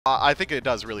I think it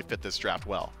does really fit this draft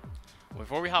well.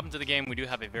 Before we hop into the game, we do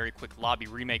have a very quick lobby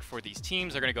remake for these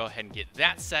teams. They're going to go ahead and get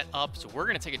that set up. So we're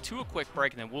going to take it to a quick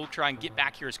break, and then we'll try and get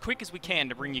back here as quick as we can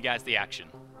to bring you guys the action.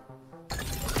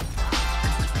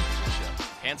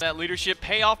 And that leadership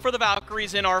payoff for the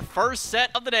Valkyries in our first set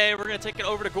of the day. We're going to take it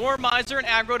over to Gormizer and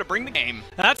Aggro to bring the game.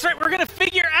 That's right, we're going to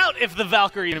figure out if the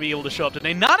Valkyrie are going to be able to show up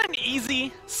today. Not an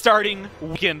easy starting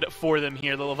weekend for them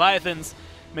here. The Leviathans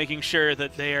making sure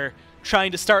that they are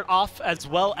trying to start off as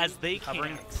well as they can.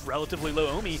 Covering relatively low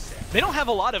Omi. They don't have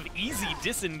a lot of easy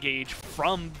disengage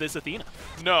from this Athena.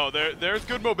 No, there's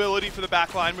good mobility for the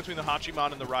backline between the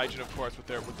Hachiman and the Raijin, of course, with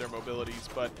their mobilities.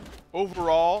 But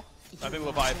overall, I think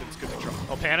Leviathan's good in trouble.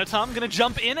 Well, Panatom going to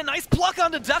jump in. A nice pluck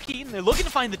onto Ducky. And they're looking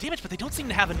to find the damage, but they don't seem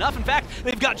to have enough. In fact,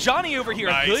 they've got Johnny over here.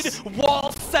 Nice. A good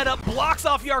wall setup, blocks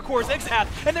off Yarkor's X-Hat,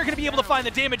 and they're going to be able to find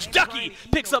the damage. Ducky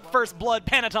picks up first blood.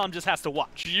 Panatom just has to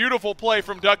watch. Beautiful play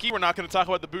from Ducky. We're not going to talk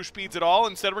about the boost speeds at all.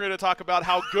 Instead, we're going to talk about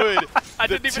how good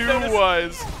the 2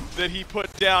 was that he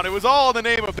put down. It was all in the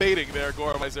name of baiting there,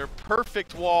 Gormizer.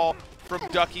 Perfect wall from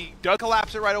Ducky. Does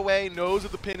collapse it right away, knows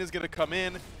that the pin is going to come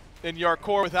in. And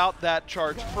Yarkor, without that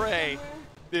charged prey,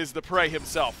 is the prey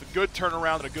himself. A good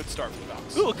turnaround and a good start for the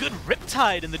Valks. Ooh, a good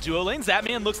Riptide in the duo lanes. That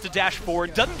man looks to dash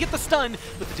forward, doesn't get the stun,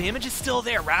 but the damage is still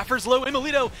there. Raffer's low,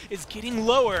 Imolito is getting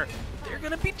lower. They're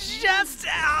going to be just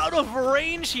out of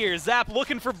range here. Zap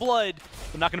looking for blood,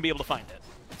 but not going to be able to find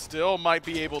it. Still might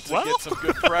be able to get some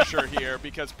good pressure here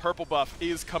because purple buff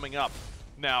is coming up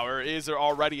now, or is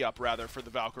already up rather, for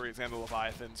the Valkyries and the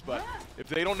Leviathans. But if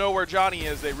they don't know where Johnny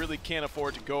is, they really can't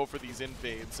afford to go for these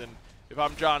invades. And if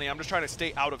I'm Johnny, I'm just trying to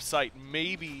stay out of sight.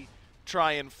 Maybe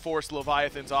try and force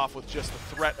Leviathans off with just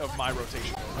the threat of my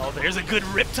rotation. Oh, there's a good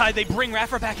Riptide. They bring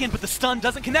Raffer back in, but the stun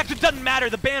doesn't connect. It doesn't matter.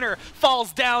 The banner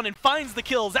falls down and finds the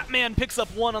kills. That man picks up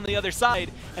one on the other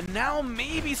side. And now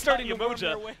maybe starting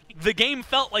Emoja. The game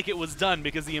felt like it was done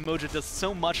because the Emoja does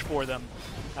so much for them.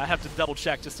 I have to double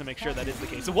check just to make sure that is the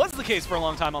case. It was the case for a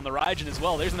long time on the Raijin as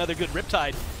well. There's another good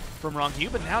Riptide from Rongyu,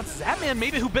 but now it's Zapman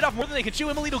maybe who bit off more than they could chew.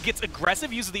 Imolito gets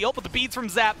aggressive, uses the ult, but the beads from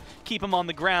Zap keep him on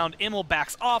the ground. Imol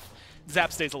backs off.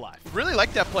 Zap stays alive. Really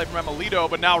like that play from Imolito,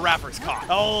 but now Raffer's caught.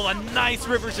 Oh, a nice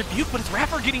River's Rebuke, but it's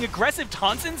Raffer getting aggressive.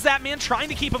 Taunts in Zapman trying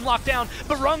to keep him locked down,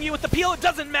 but Rongyu with the peel, it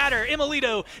doesn't matter.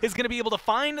 Imolito is going to be able to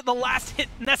find the last hit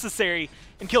necessary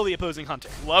and kill the opposing hunter.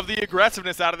 Love the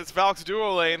aggressiveness out of this Valks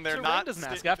duo lane. They're not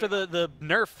mask after the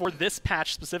nerf for this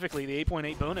patch specifically, the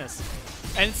 8.8 bonus.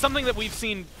 And it's something that we've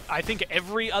seen, I think,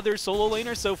 every other solo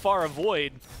laner so far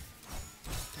avoid.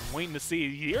 I'm waiting to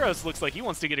see. Euros looks like he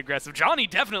wants to get aggressive. Johnny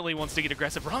definitely wants to get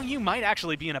aggressive. Rongyu might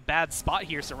actually be in a bad spot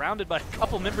here, surrounded by a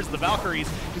couple members of the Valkyries.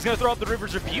 He's going to throw up the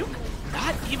River's Rebuke.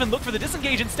 Not even look for the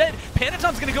disengage. Instead,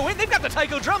 Panatom's going to go in. They've got the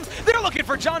Taiko drums. They're looking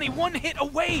for Johnny. One hit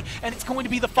away, and it's going to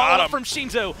be the follow-up from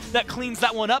Shinto that cleans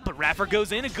that one up. But Raffer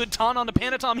goes in. A good taunt onto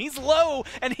Panatom. He's low,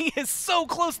 and he is so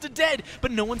close to dead,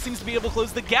 but no one seems to be able to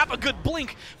close the gap. A good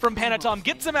blink from Panatom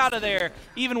gets him out of there,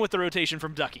 even with the rotation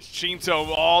from Ducky.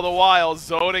 Shinto all the while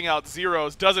zoning out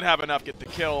zeros. Doesn't have enough get the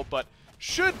kill, but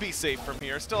should be safe from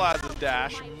here. Still has his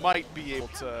dash. Might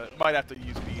have to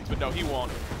use beads, but no, he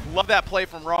won't. Love that play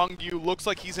from Rongyu. Looks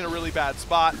like he's in a really bad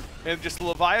spot. And just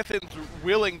Leviathan's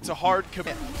willing to hard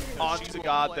commit on a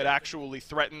god that actually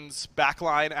threatens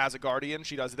backline as a guardian.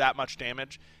 She does that much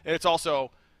damage. And it's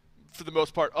also, for the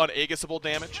most part, unaegisable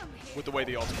damage with the way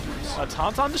the ultimate works. A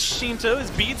taunt on to Shinto. His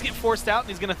beads get forced out, and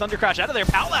he's going to Thunder Crash out of there.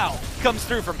 Palau comes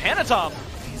through from Panatom.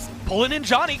 Pulling in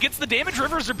Johnny, gets the damage.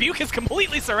 River's Rebuke has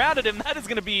completely surrounded him. That is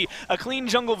going to be a clean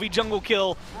jungle v jungle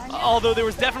kill, although there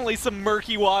was definitely some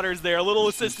murky waters there. A little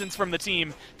assistance from the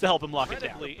team to help him lock it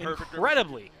down.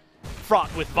 Incredibly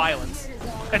fraught with violence.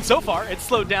 And so far, it's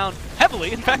slowed down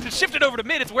heavily. In fact, it's shifted over to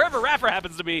mid. It's wherever Raffer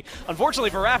happens to be. Unfortunately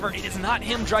for Raffer, it is not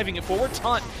him driving it forward.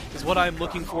 Taunt is what I'm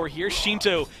looking for here.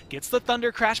 Shinto gets the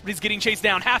Thunder Crash, but he's getting chased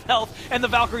down. Half health, and the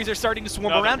Valkyries are starting to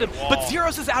swarm around him. But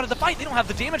Zeros is out of the fight. They don't have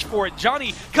the damage for it.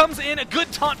 Johnny comes in, a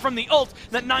good taunt from the ult.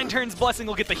 That 9 turns blessing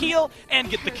will get the heal and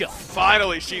get the kill.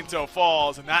 Finally, Shinto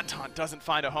falls, and that taunt doesn't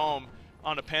find a home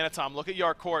onto Panatom. Look at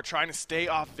Yarkor trying to stay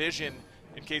off vision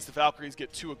in case the Valkyries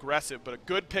get too aggressive, but a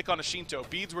good pick on a Shinto.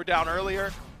 Beads were down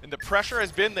earlier, and the pressure has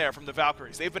been there from the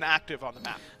Valkyries. They've been active on the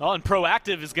map. Oh, and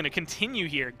proactive is going to continue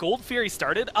here. Gold Fury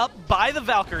started up by the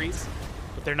Valkyries,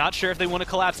 but they're not sure if they want to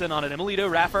collapse in on it.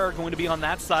 Imolito, Raffer are going to be on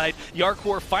that side.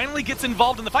 Yarkor finally gets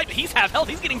involved in the fight, but he's half health.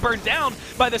 He's getting burned down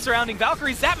by the surrounding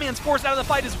Valkyries. Zapman's forced out of the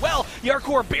fight as well.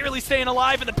 Yarkor barely staying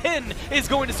alive, and the pin is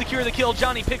going to secure the kill.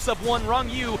 Johnny picks up one.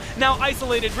 Rongyu now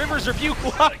isolated. River's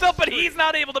Rebuke locked up, but he's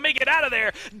not able to make it out of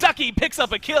there. Ducky picks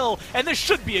up a kill, and this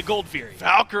should be a Gold Fury.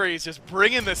 Valkyries just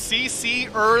bringing the CC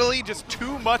early, just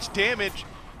too much damage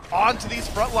onto these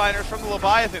frontliners from the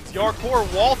Leviathans.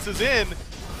 Yarkor waltzes in,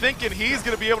 thinking he's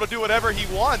going to be able to do whatever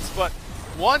he wants, but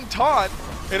one taunt,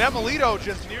 and Emilito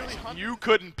just nearly... You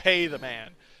couldn't pay the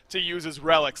man to use his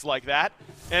relics like that,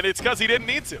 and it's because he didn't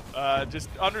need to. Just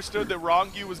understood that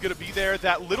Rongyu was going to be there.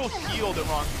 That little heal that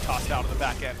Rongyu tossed out of the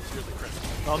back end was really critical.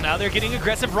 Well, now they're getting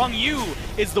aggressive. Rongyu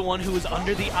is the one who is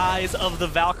under the eyes of the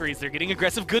Valkyries. They're getting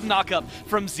aggressive. Good knockup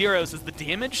from Zeros as the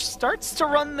damage starts to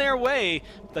run their way.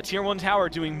 The Tier 1 tower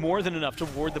doing more than enough to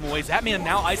ward them away. Zapman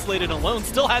now isolated alone,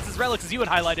 still has his relics as you had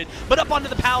highlighted, but up onto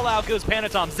the Palau goes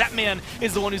Panatom. Zapman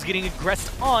is the one who's getting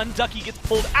aggressed on. Ducky gets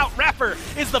pulled out. Raffer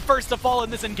is the first to fall in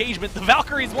this engagement. The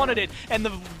Valkyries wanted it, and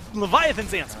the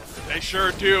Leviathans answer. They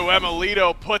sure do.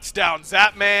 Emilito puts down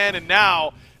Zapman, and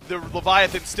now the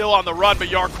Leviathan's still on the run, but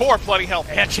Yarkor plenty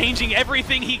healthy. Yeah, changing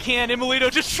everything he can. Emilito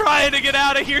just trying to get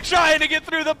out of here, trying to get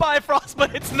through the Bifrost,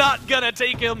 but it's not gonna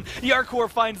take him. Yarkor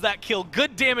finds that kill.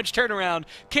 Good damage turnaround,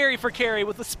 carry for carry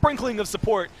with a sprinkling of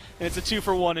support, and it's a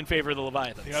 2-for-1 in favor of the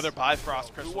Leviathans. The other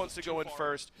Bifrost, who wants to go in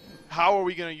first? How are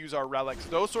we gonna use our relics?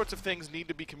 Those sorts of things need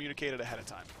to be communicated ahead of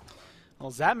time.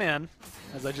 Well, Zapman,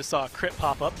 as I just saw a crit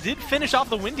pop up, did finish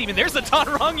off the Wind Demon. There's the taunt.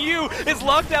 Rongyu is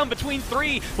locked down between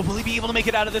 3, but will he be able to make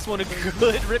it out of this one? A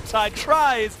good Riptide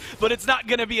tries, but it's not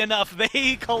going to be enough.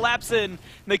 They collapse in, and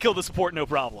they kill the support, no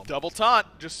problem. Double taunt,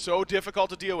 just so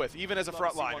difficult to deal with, even as a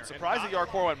frontliner. Surprised that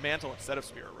Yarkor went Mantle instead of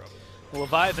Spirit Robe.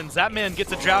 Leviathan, Zapman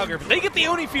gets a Draugr, but they get the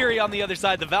Oni Fury on the other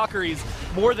side. The Valkyries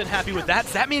more than happy with that.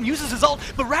 Zapman uses his ult,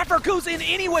 but Raffer goes in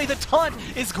anyway. The taunt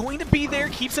is going to be there,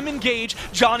 keeps him engaged.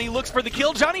 Johnny looks for the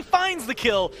kill. Johnny finds the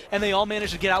kill, and they all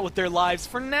manage to get out with their lives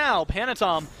for now.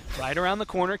 Panatom right around the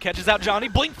corner, catches out Johnny,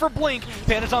 blink for blink.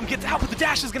 Panatom gets out, but the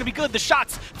dash is going to be good. The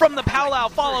shots from the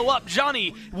Palau follow up.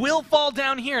 Johnny will fall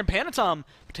down here, and Panatom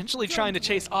potentially trying to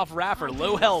chase off Raffer,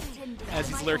 low health, as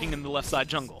he's lurking in the left side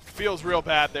jungle. Feels real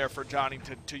bad there for Johnny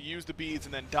to use the beads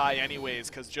and then die anyways,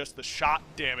 because just the shot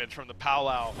damage from the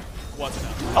Palau wasn't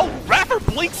enough. Oh, Raffer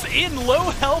blinks in, low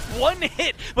health, one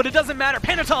hit, but it doesn't matter.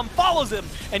 Panatom follows him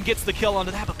and gets the kill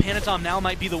onto that, but Panatom now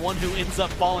might be the one who ends up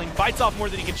falling, bites off more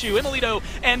than he can chew. Emilito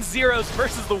and Zeros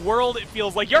versus the world, it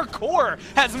feels like. Yarkor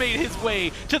has made his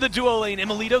way to the duo lane.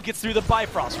 Emilito gets through the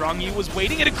Bifrost. Rongyu was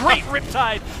waiting, and a great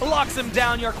Riptide locks him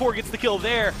down. Yarkor gets the kill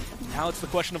there. Now it's the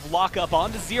question of lockup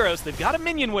onto Zeros. They've got a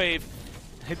minion wave.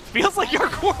 It feels like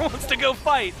Yarkor wants to go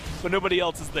fight, but nobody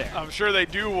else is there. I'm sure they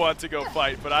do want to go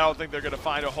fight, but I don't think they're going to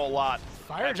find a whole lot.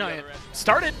 Fire Giant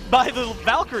started by the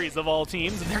Valkyries of all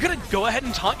teams, and they're going to go ahead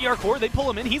and taunt Yarkor. They pull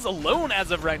him in. He's alone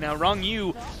as of right now.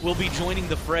 Rongyu will be joining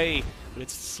the fray, but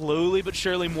it's slowly but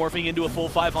surely morphing into a full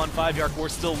 5-on-5. Yarkor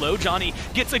still low. Johnny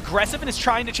gets aggressive and is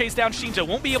trying to chase down Shinto.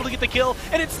 Won't be able to get the kill,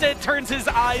 and instead turns his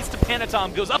eyes to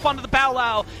Panatom. Goes up onto the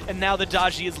Palau, and now the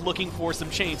Daji is looking for some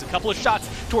chains. A couple of shots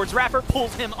towards Raffer,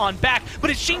 pulls him on back, but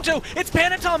it's Shinto, it's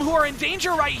Panatom who are in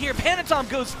danger right here. Panatom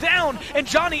goes down, and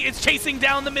Johnny is chasing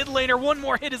down the mid laner. One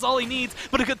more hit is all he needs,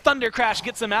 but a good Thunder Crash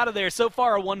gets him out of there. So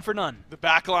far, a 1 for none. The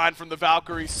backline from the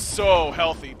Valkyries so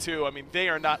healthy, too. I mean, they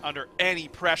are not under any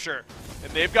pressure.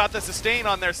 And they've got the sustain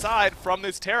on their side from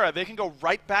this Terra. They can go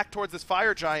right back towards this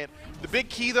Fire Giant. The big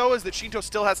key, though, is that Shinto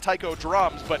still has Taiko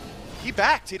drums, but he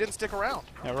backed. He didn't stick around.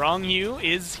 Now, Rongyu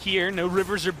is here. No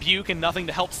Rivers or Buke and nothing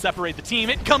to help separate the team.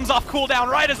 It comes off cooldown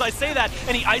right as I say that,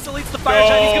 and he isolates the Fire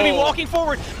Giant. He's going to be walking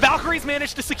forward. Valkyries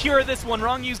managed to secure this one.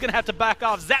 Rongyu's going to have to back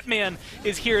off. Zapman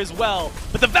is here as well.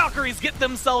 But the Valkyries get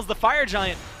themselves the Fire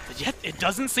Giant. Yet it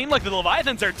doesn't seem like the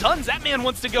Leviathans are done. Zapman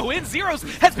wants to go in. Zeros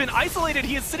has been isolated.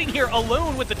 He is sitting here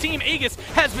alone with the team. Aegis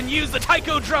has been used. The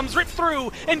Taiko drums rip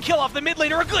through and kill off the mid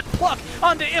laner. A good pluck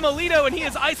onto Emilito, and he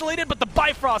is isolated, but the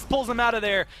Bifrost pulls him out of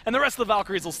there, and the rest of the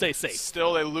Valkyries will stay safe.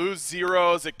 Still, they lose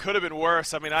Zeros. It could have been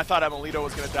worse. I mean, I thought Emilito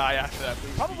was going to die after that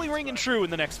move. Probably ringing true in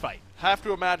the next fight. Have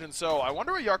to imagine so. I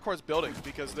wonder what Yarkor's building,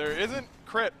 because there isn't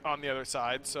crit on the other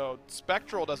side, so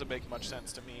Spectral doesn't make much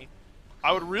sense to me.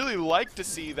 I would really like to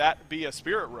see that be a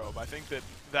Spirit Robe. I think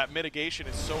that mitigation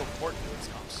is so important to this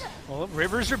comps. Well,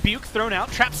 Rivers Rebuke thrown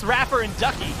out, traps Raffer and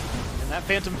Ducky. And that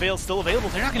Phantom Veil's still available.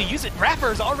 They're not going to use it.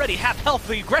 Raffer is already half health.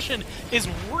 The aggression is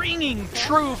ringing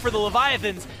true for the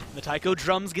Leviathans. The Taiko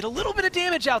drums get a little bit of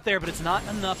damage out there, but it's not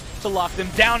enough to lock them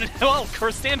down. And, well,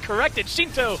 stand corrected.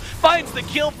 Shinto finds the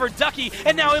kill for Ducky,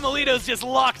 and now Emilito's just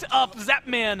locked up.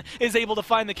 Zapman is able to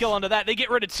find the kill onto that. They get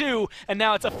rid of 2, and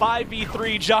now it's a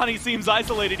 5v3. Johnny seems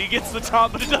isolated. He gets the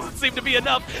taunt, but it doesn't seem to be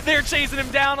enough. They're chasing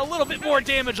him down. A little bit more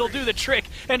damage will do the trick,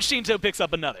 and Shinto picks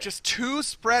up another. Just 2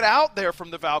 spread out there from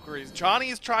the Valkyries. Johnny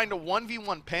is trying to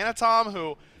 1v1 Panatom,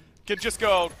 who can just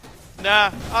go,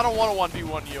 nah, I don't want to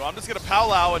 1v1 you. I'm just going to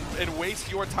powwow and waste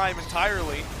your time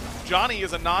entirely. Johnny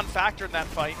is a non-factor in that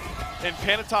fight. and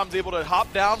Panatom's able to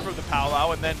hop down from the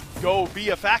powwow and then go be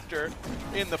a factor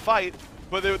in the fight.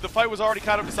 But the fight was already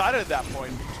kind of decided at that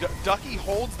point. Ducky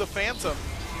holds the Phantom,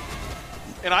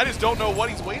 and I just don't know what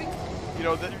he's waiting for. You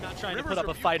know, they're not trying to put up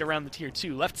a fight around the tier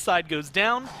 2. Left side goes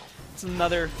down. It's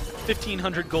another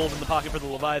 1,500 gold in the pocket for the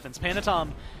Leviathans.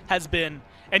 Panatom has been,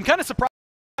 and kind of surprised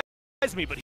me,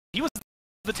 but he was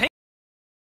the tank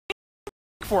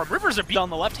for him. Rivers are on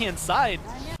the left-hand side.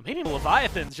 Maybe the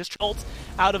Leviathans just ult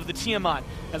out of the Tiamat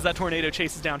as that tornado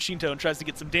chases down Shinto and tries to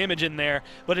get some damage in there.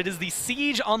 But it is the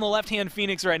siege on the left-hand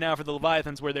Phoenix right now for the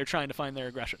Leviathans where they're trying to find their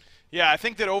aggression. Yeah, I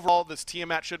think that overall this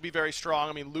Tiamat should be very strong.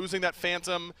 I mean, losing that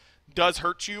Phantom does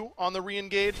hurt you on the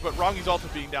re-engage, but Rongyu's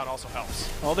ultimate being down also helps.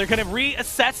 Well, they're going to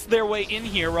reassess their way in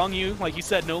here. Rongyu, like you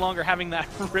said, no longer having that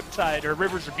Riptide or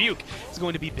River's Rebuke is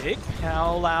going to be big.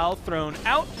 Palau thrown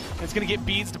out. It's going to get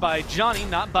beadsed by Johnny,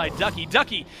 not by Ducky.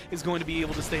 Ducky is going to be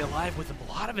able to stay alive with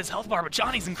a lot of his health bar, but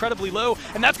Johnny's incredibly low,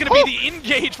 and that's going to be the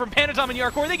engage from Panatom and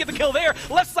Yarkor. They get the kill there.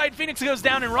 Left side Phoenix goes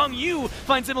down, and Rongyu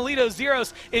finds Imolito.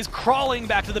 Zeros is crawling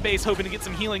back to the base, hoping to get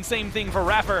some healing. Same thing for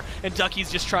Rapper, and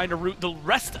Ducky's just trying to root the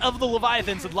rest of the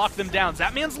Leviathans and lock them down.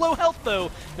 Zatman's low health, though.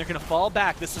 They're going to fall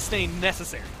back. The sustain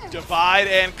necessary. Divide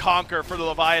and conquer for the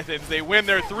Leviathans. They win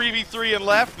their 3v3 in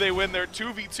left, they win their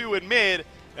 2v2 in mid,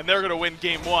 and they're going to win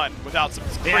game 1 without some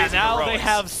crazy now heroics. They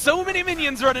have so many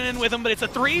minions running in with them, but it's a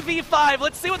 3v5.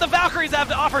 Let's see what the Valkyries have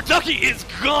to offer. Ducky is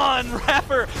gone.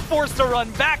 Rapper forced to run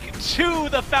back to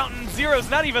the fountain. Zero's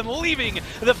not even leaving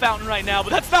the fountain right now, but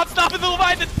that's not stopping the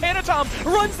Leviathan. Panatom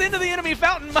runs into the enemy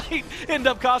fountain, might end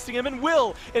up costing him and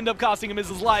will end up costing him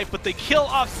his life, but they kill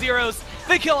off Zeros,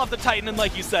 they kill off the Titan, and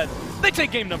like you said, they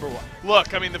take game number 1.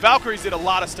 Look, I mean, the Valkyries did a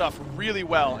lot of stuff really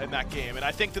well in that game, and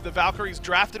I think that the Valkyries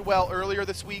drafted well earlier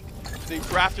this week. They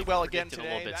drafted well again today.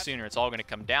 A little bit sooner. It's all going to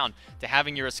come down to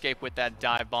having your escape with that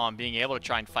dive bomb, being able to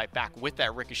try and fight back with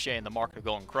that ricochet and the mark of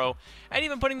Golden Crow, and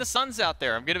even putting the Suns out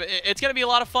there. It's going to be a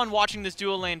lot of fun watching this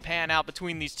dual lane pan out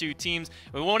between these two teams.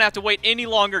 We won't have to wait any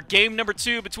longer. Game number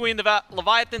 2 between the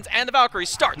Leviathans and the Valkyries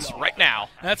starts right now.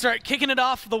 That's right, kicking it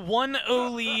off, the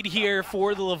 1-0 lead here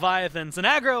for the Leviathans. And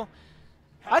aggro,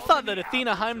 I thought that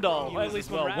Athena Heimdall, at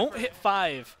least won't hit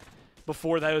 5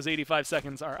 before those 85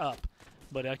 seconds are up.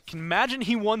 But I can imagine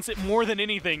he wants it more than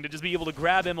anything to just be able to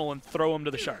grab Immel and throw him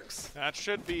to the Sharks. That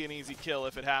should be an easy kill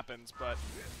if it happens, but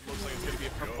looks like it's going to be a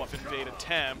purple buff invade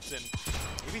attempt, and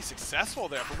maybe successful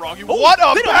there for Rongy. Oh, what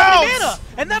a they don't have any bounce!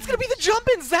 mana, and that's going to be the jump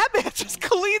in. Zapman just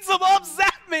cleans him up.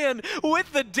 Zapman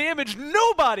with the damage.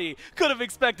 Nobody could have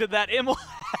expected that. Immel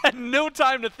had no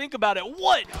time to think about it.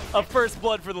 What a first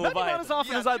blood for the Leviathan. Not as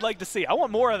often as I'd like to see. I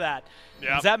want more of that.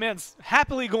 Yeah. Zapman's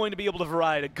happily going to be able to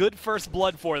provide a good first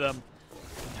blood for them.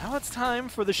 Now it's time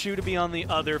for the shoe to be on the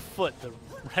other foot. The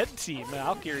red team,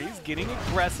 Valkyries, getting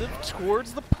aggressive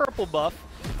towards the purple buff.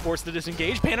 Forced to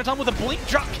disengage. Panatom with a blink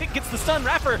drop kick gets the stun.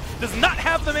 Rapper does not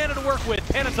have the mana to work with.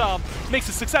 Panatom makes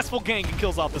a successful gank and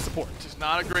kills off the support. Just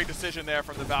not a great decision there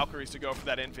from the Valkyries to go for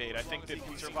that invade. I think that if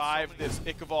we survive this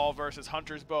Ichabal versus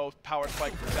Hunter's Bow power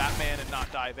spike for Batman and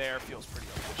not die there feels pretty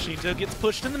good. Shinto gets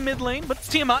pushed in the mid lane, but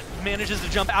Tiamat manages to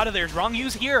jump out of there.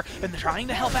 Rongyu's here and trying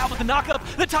to help out with the knockup.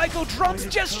 The Taiko drums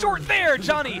just short there.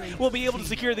 Johnny will be able to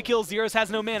secure the kill. Zeros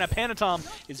has no mana. Panatom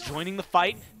is joining the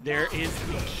fight. There is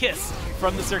the kiss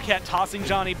from the Cirquette, tossing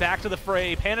Johnny back to the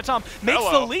fray. Panatom makes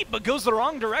the leap, but goes the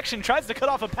wrong direction, tries to cut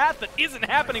off a path that isn't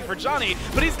happening for Johnny,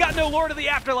 but he's got no Lord of the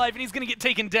Afterlife, and he's going to get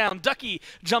taken down. Ducky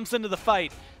jumps into the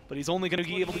fight, but he's only going to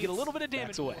be able to get a little bit of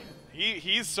damage away.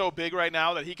 He's so big right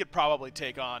now that he could probably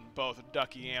take on both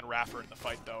Ducky and Raffer in the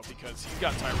fight, though, because he's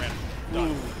got Tyrannical.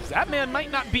 Ooh, that man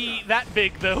might not be that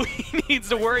big, though. He needs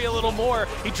to worry a little more.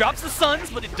 He drops the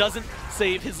Suns, but it doesn't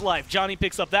save his life. Johnny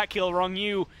picks up that kill.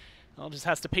 Rongyu just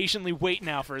has to patiently wait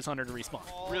now for his Hunter to respawn.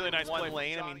 Really nice play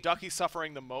lane. I mean, Ducky's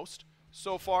suffering the most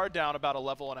so far, down about 1.5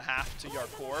 levels to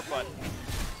Yarkor, but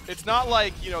it's not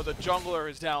like, you know, the jungler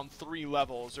is down 3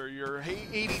 levels or your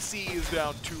ADC is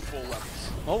down 2 full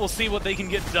levels. Well, we'll see what they can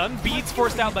get done. Beads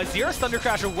forced out by Zeros.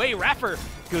 Thundercrash away. Rapper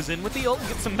goes in with the ult and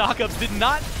gets some knockups. Did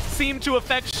not seem to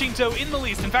affect Shinto in the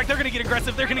least. In fact, they're going to get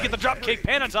aggressive. They're going to get the drop kick.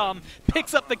 Panatom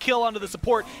picks up the kill onto the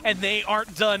support, and they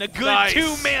aren't done. A good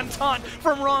two-man taunt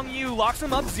from Rongyu. Locks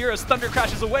him up. Zeros Thunder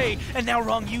crashes away, and now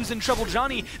Rongyu's in trouble.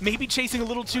 Johnny maybe chasing a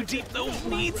little too deep, though.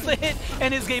 Needs the hit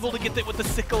and is able to get it with the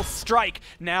sickle strike.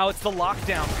 Now it's the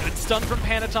lockdown. Good stun from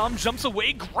Panatom. Jumps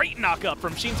away. Great knockup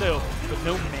from Shinto. With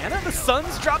no mana, the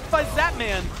Sun's dropped by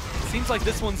Zapman. Seems like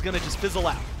this one's going to just fizzle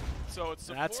out. So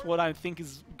that's what I think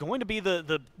is going to be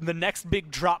the next big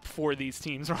drop for these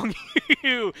teams.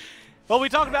 Rongyu Well, we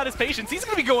talked about his patience. He's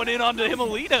going to be going in onto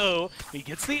Himmelito. He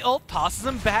gets the ult, tosses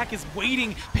him back, is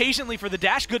waiting patiently for the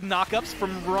dash. Good knockups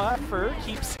from Ruffer.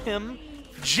 Keeps him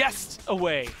just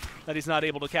away. That he's not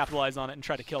able to capitalize on it and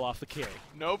try to kill off the carry.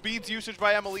 No beads usage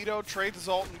by Himmelito. Trades his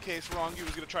ult in case Rongu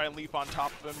was going to try and leap on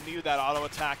top of him. Needed that auto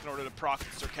attack in order to proc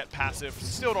the Circuit passive.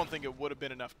 Still don't think it would have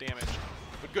been enough damage.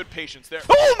 But good patience there.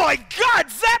 Oh my god!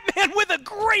 Zapman with a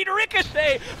great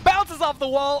ricochet! Bounces off the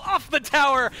wall, off the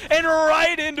tower, and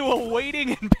right into a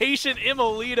waiting and patient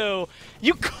Himmelito.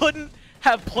 You couldn't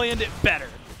have planned it better.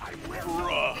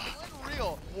 Bruh.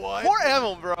 Unreal. What? Poor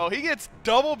Emil, bro. He gets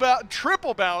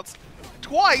triple bounce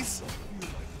twice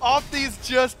off these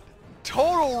just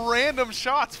total random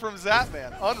shots from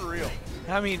Zapman. Unreal.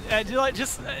 I mean,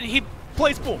 he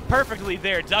plays pool perfectly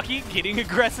there. Ducky getting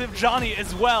aggressive, Johnny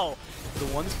as well. The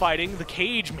ones fighting, the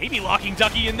cage, maybe locking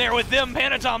Ducky in there with them.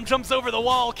 Panatom jumps over the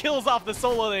wall, kills off the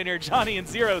solo laner. Johnny and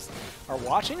Zeros are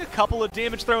watching a couple of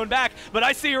damage thrown back, but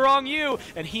I see wrong you,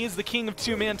 and he is the king of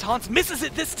two-man taunts. Misses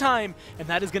it this time, and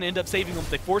that is going to end up saving him.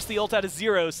 They force the ult out of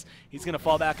Zeros. He's going to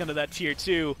fall back into that tier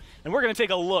 2, and we're going to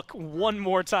take a look one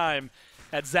more time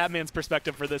at Zapman's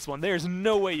perspective for this one. There's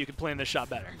no way you could plan this shot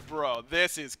better. Bro,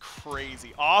 this is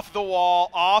crazy. Off the wall,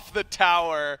 off the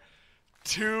tower,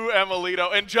 to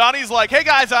Himmelito, and Johnny's like, hey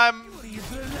guys,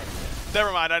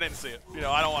 never mind, I didn't see it. You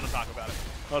know, I don't want to talk about it.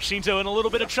 Well, Shinto in a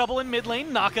little bit of trouble in mid lane.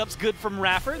 Knockup's good from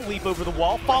Rafford. Leap over the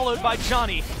wall, followed by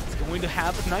Johnny. He's going to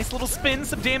have a nice little spin,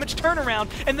 some damage turnaround,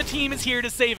 and the team is here to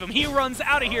save him. He runs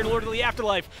out of here. Lord of the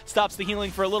Afterlife stops the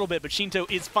healing for a little bit, but Shinto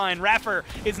is fine. Rafford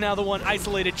is now the one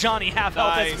isolated. Johnny half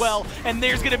health as well, and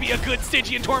there's going to be a good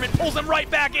Stygian Torment. Pulls him right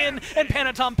back in, and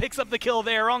Panatom picks up the kill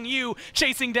there. Rong Yu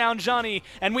chasing down Johnny,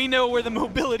 and we know where the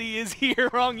mobility is here.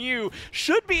 Rong Yu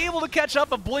should be able to catch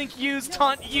up. A blink used,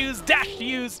 taunt used, dash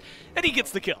used, and he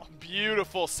gets the kill.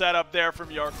 Beautiful setup there from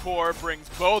Yarkor, brings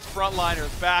both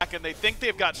frontliners back, and they think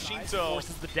they've got Shinto.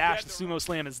 Forces the dash, the sumo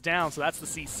slam is down, so that's the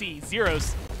CC.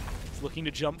 Zeros is looking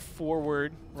to jump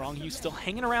forward. Rong Yu still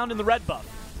hanging around in the red buff.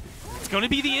 It's going to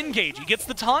be the engage. He gets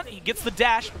the taunt, he gets the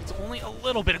dash, but it's only a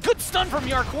little bit. A good stun from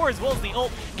Yarkor as well as the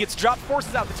ult gets dropped,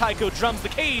 forces out the Taiko drums. The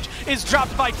cage is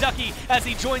dropped by Ducky as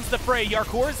he joins the fray.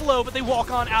 Yarkor is low, but they walk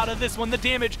on out of this one. The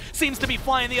damage seems to be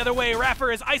flying the other way.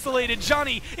 Raffer is isolated,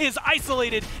 Johnny is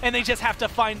isolated, and they just have to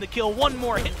find the kill. One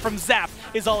more hit from Zap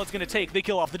is all it's going to take. They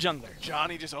kill off the jungler.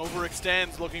 Johnny just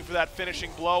overextends, looking for that finishing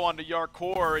blow onto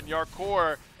Yarkor, and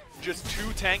Yarkor just too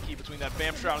tanky between that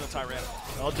Bam Shroud and the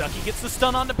Tyranno. Well, Ducky gets the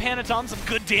stun onto Panatom. Some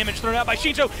good damage thrown out by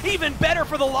Shinto. Even better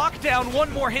for the lockdown.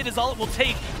 One more hit is all it will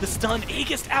take. The stun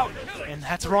Aegis out. And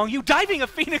that's wrong. You diving a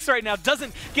Phoenix right now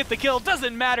doesn't get the kill.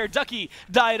 Doesn't matter. Ducky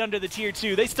died under the tier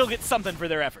 2. They still get something for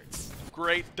their efforts.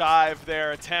 Great dive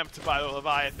there, attempt by the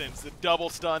Leviathans. The double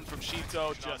stun from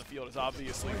Shinto on the field has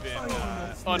obviously been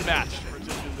unmatched,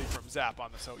 particularly from Zap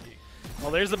on the Sogi.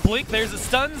 Well, there's a blink, there's a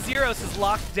stun. Zeros is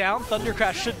locked down.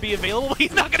 Thundercrash should be available.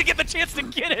 He's not going to get the chance to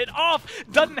get it off.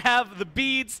 Doesn't have the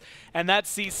beads, and that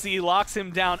CC locks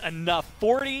him down enough.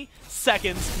 40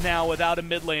 seconds now without a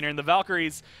mid laner, and the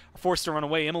Valkyries are forced to run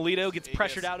away. Himmelito gets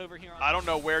pressured out over here. I don't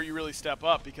know where you really step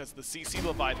up because the CC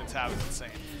Leviathans have is insane.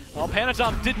 Well,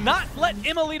 Panatom did not let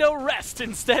Himmelito rest.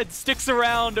 Instead, sticks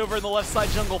around over in the left side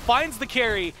jungle, finds the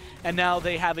carry, and now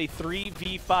they have a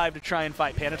 3v5 to try and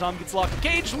fight. Panatom gets locked.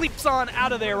 Cage leaps on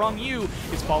out of there. Rong Yu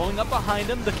is following up behind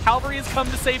him. The cavalry has come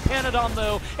to save Panatom,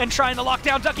 though, and trying to lock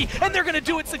down Ducky, and they're going to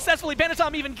do it successfully.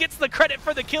 Panatom even gets the credit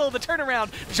for the kill, the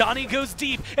turnaround. Johnny goes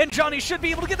deep, and Johnny should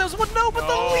be able to get those one. No, but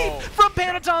the leap from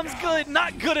Panatom's good.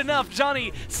 Not good enough.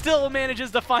 Johnny still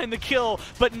manages to find the kill,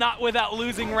 but not without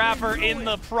losing Raffer in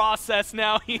the process.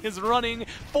 Now he is running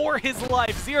for his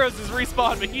life. Zeros is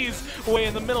respawned, but he's way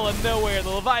in the middle of nowhere. The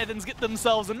Leviathans get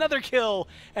themselves another kill,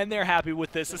 and they're happy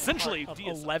with this. Essentially,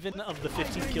 11 of the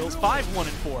 15 kills, 5, 1,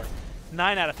 and 4.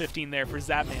 9 out of 15 there for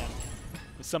Zapman,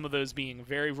 with some of those being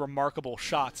very remarkable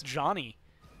shots. Johnny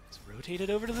is rotated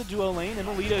over to the duo lane.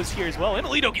 Himmelito's here as well.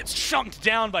 Himmelito gets chunked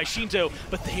down by Shinto,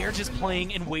 but they are just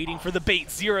playing and waiting for the bait.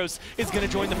 Zeros is going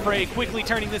to join the fray, quickly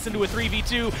turning this into a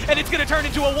 3v2, and it's going to turn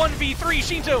into a 1v3.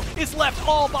 Shinto is left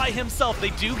all by himself. They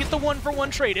do get the 1-for-1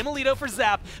 trade. Himmelito for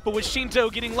Zap, but with Shinto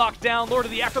getting locked down, Lord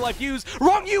of the Afterlife used.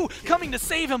 Rong Yu coming to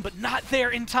save him, but not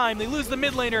there in time. They lose the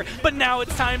mid laner, but now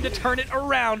it's time to turn it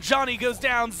around. Johnny goes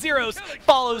down. Zeros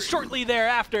follows shortly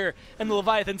thereafter, and the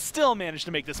Leviathans still manage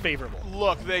to make this favorable.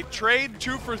 Look, they trade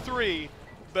 2 for 3,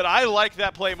 but I like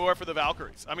that play more for the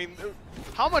Valkyries. I mean,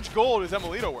 how much gold is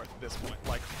Himmelito worth at this point?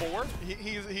 Like 4?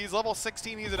 He's level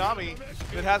 16 Izanami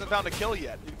that hasn't found a kill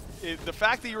yet. the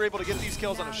fact that you're able to get these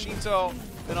kills on a Shinto,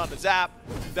 then on the Zap,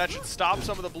 that should stop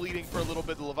some of the bleeding for a little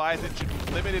bit. The Leviathan should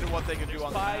be limited in what they can do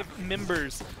on the map. 5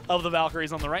 members of the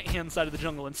Valkyries on the right-hand side of the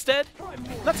jungle instead.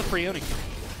 That's a free owning.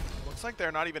 Looks like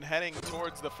they're not even heading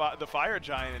towards the Fire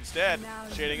Giant. Instead,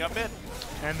 shading up mid.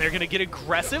 And they're going to get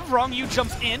aggressive. Wrong U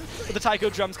jumps in, but the Taiko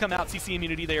drums come out. CC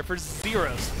immunity there for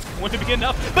Zeros. Wouldn't be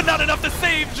enough, but not enough to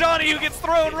save Johnny, who gets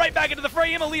thrown right back into the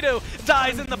fray. Imolito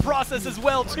dies in the process as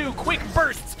well, too. Quick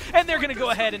bursts, and they're going to go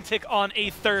ahead and tick on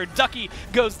a third. Ducky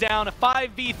goes down a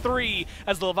 5v3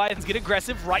 as the Leviathans get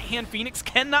aggressive. Right-hand Phoenix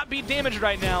cannot be damaged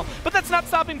right now, but that's not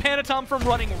stopping Panatom from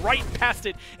running right past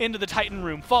it into the Titan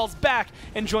room. Falls back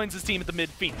and joins his team at the mid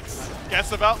Phoenix.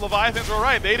 Guess about Leviathans were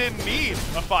right. They didn't need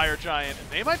a Fire Giant.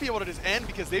 They might be able to just end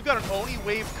because they've got an Oni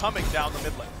wave coming down the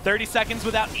mid lane. 30 seconds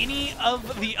without any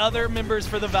of the other members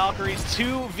for the Valkyries.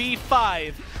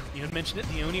 2v5. You had mentioned it,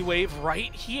 the Oni wave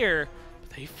right here.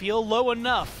 But they feel low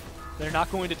enough. They're not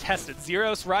going to test it.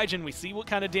 Zeros, Raijin, we see what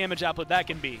kind of damage output that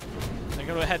can be. They're going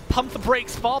to go ahead, pump the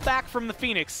brakes, fall back from the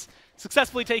Phoenix,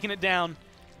 successfully taking it down.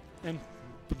 And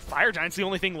Fire Giant's the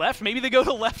only thing left. Maybe they go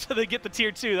to left to get the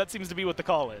tier 2. That seems to be what the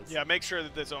call is. Yeah, make sure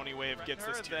that this Oni wave gets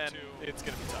this tier 2. It's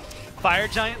going to be tough. Fire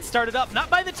Giant started up. Not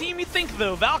by the team you think,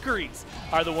 though. Valkyries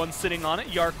are the ones sitting on it.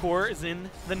 Yarkor is in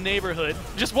the neighborhood,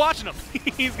 just watching him.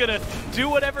 He's going to do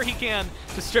whatever he can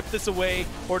to strip this away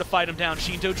or to fight him down.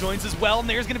 Shinto joins as well, and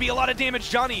there's going to be a lot of damage.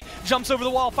 Johnny jumps over the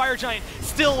wall. Fire Giant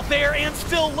still there and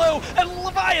still low, and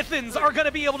Leviathans are going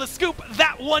to be able to scoop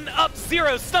that one up.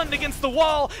 Zero stunned against the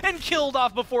wall and killed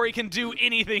off before he can do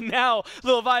anything. Now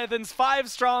the Leviathans 5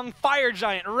 strong, Fire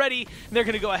Giant ready. They're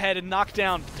going to go ahead and knock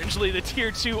down potentially the tier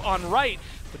 2 on right.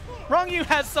 But Wrong-U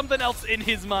has something else in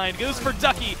his mind. Goes for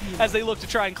Ducky as they look to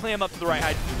try and clam up to the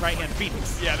right-hand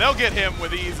Phoenix. Yeah, they'll get him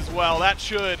with ease as well. That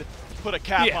should put a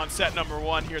cap on set number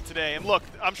 1 here today. And look,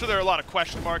 I'm sure there are a lot of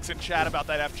question marks in chat about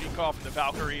that FG call from the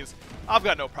Valkyries. I've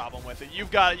got no problem with it.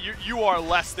 You are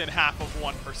less than half of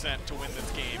 1% to win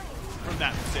this game from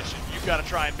that position. You've got to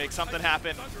try and make something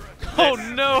happen. Oh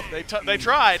no! They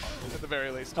tried, at the very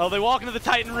least. Oh, they walk into the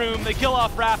Titan room, they kill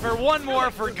off Raffer. One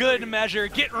more for good measure.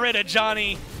 Get rid of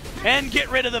Johnny and get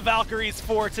rid of the Valkyries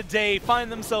for today.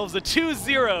 Find themselves a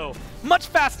 2-0. Much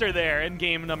faster there in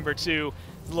game number 2.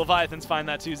 The Leviathans find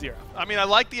that 2-0. I mean, I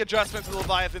like the adjustments the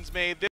Leviathans made.